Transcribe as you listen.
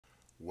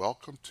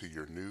Welcome to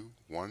your new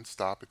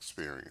one-stop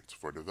experience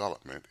for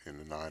development in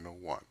the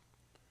 901.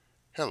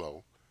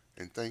 Hello,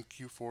 and thank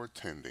you for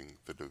attending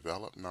the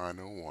Develop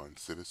 901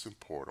 Citizen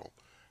Portal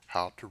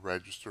How to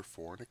Register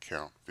for an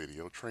Account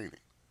video training.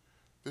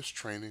 This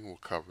training will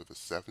cover the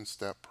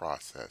 7-step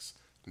process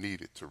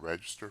needed to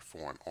register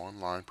for an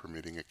online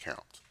permitting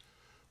account.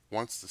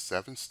 Once the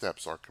 7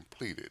 steps are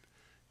completed,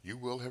 you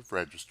will have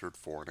registered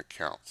for an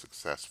account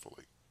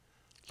successfully.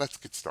 Let's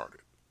get started.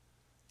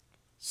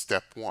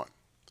 Step 1.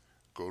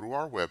 Go to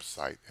our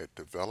website at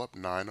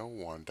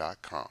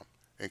develop901.com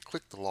and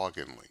click the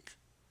login link.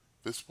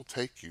 This will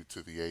take you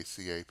to the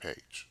ACA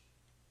page.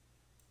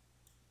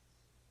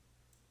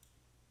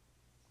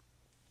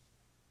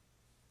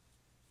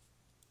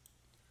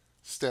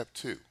 Step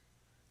 2.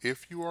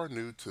 If you are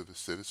new to the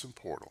Citizen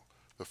Portal,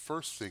 the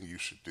first thing you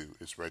should do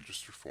is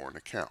register for an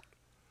account.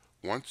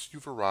 Once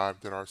you've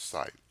arrived at our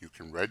site, you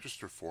can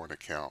register for an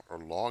account or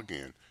log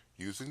in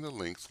using the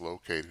links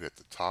located at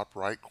the top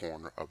right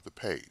corner of the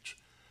page.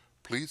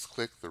 Please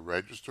click the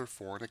Register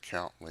for an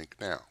Account link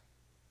now.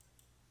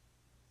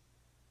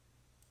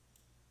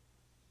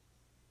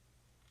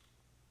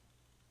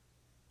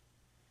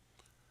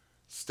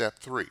 Step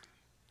 3.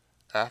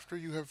 After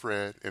you have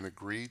read and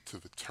agreed to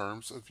the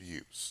terms of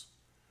use,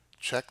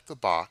 check the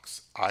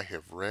box I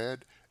have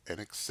read and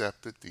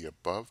accepted the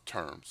above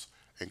terms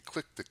and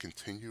click the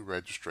Continue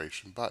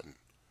Registration button.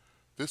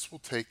 This will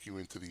take you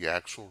into the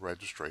actual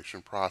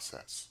registration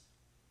process.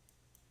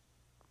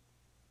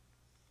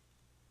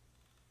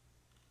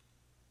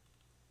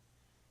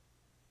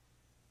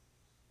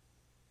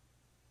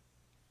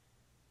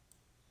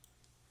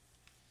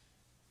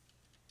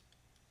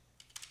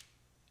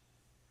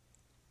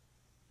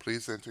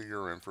 Please enter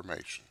your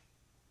information.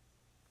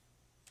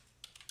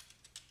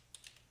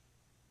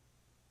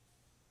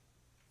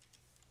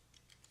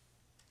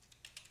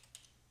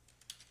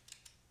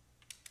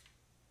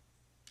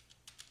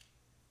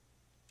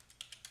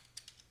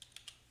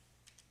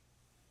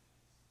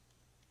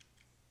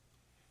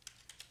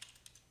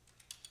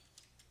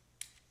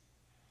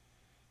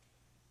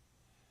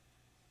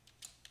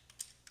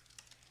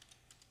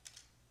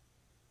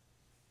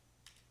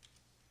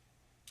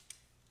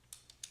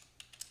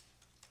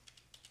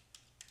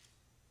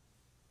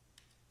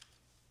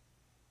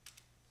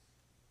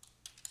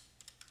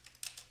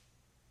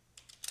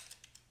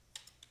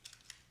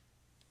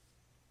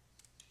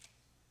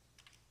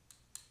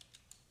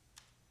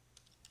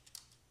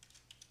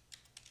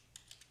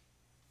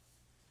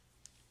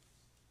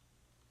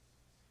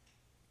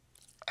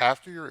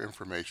 After your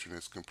information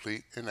is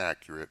complete and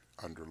accurate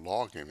under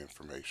Login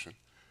Information,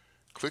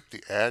 click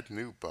the Add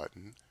New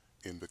button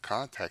in the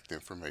Contact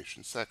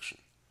Information section.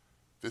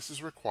 This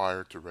is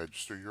required to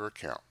register your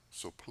account,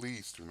 so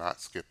please do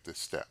not skip this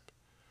step.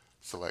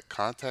 Select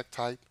Contact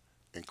Type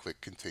and click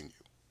Continue.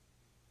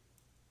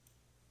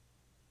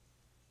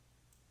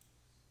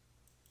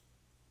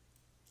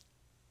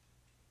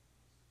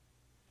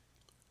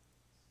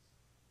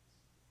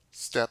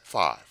 Step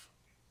 5.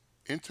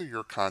 Enter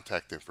your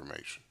contact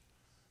information.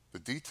 The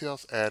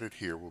details added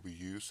here will be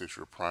used as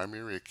your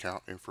primary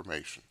account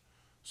information,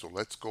 so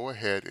let's go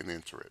ahead and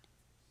enter it.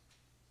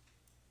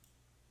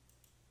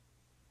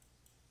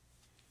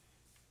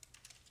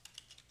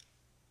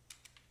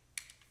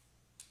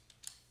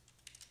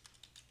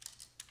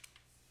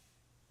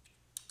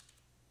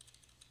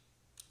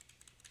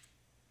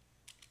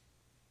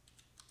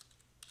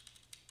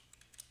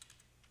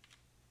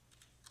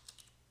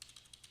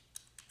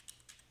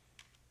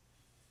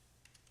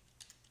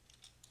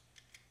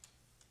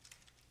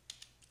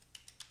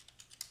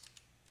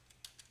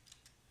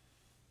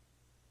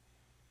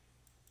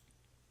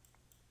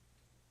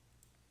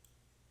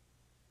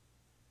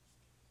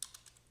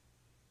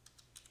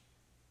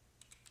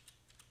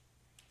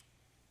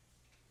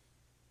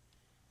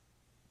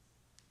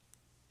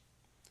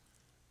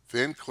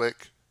 Then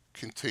click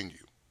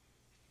Continue.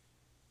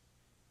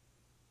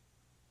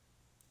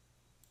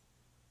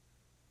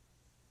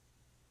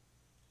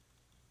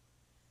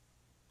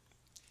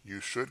 You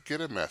should get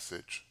a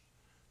message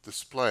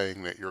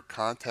displaying that your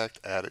contact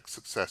added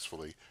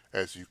successfully,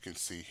 as you can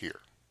see here.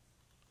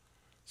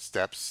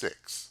 Step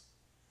 6.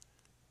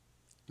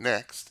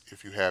 Next,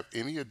 if you have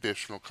any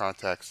additional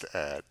contacts to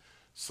add,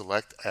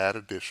 select Add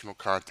Additional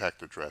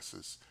Contact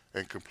Addresses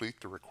and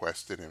complete the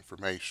requested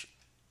information.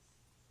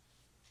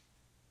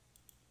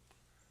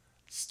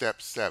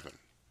 Step 7.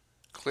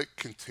 Click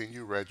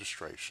Continue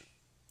Registration.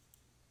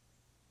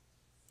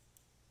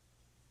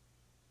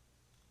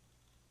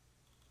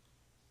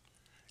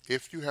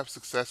 If you have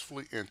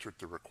successfully entered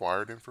the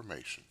required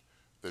information,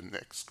 the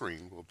next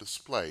screen will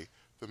display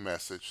the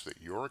message that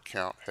your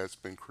account has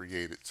been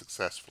created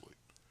successfully.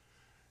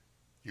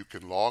 You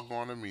can log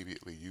on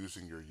immediately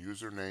using your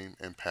username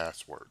and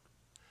password.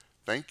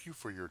 Thank you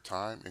for your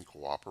time and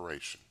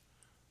cooperation.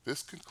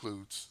 This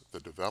concludes the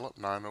Develop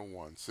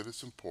 901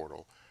 Citizen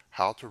Portal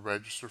How to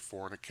Register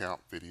for an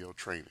Account video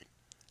training.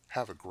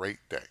 Have a great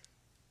day.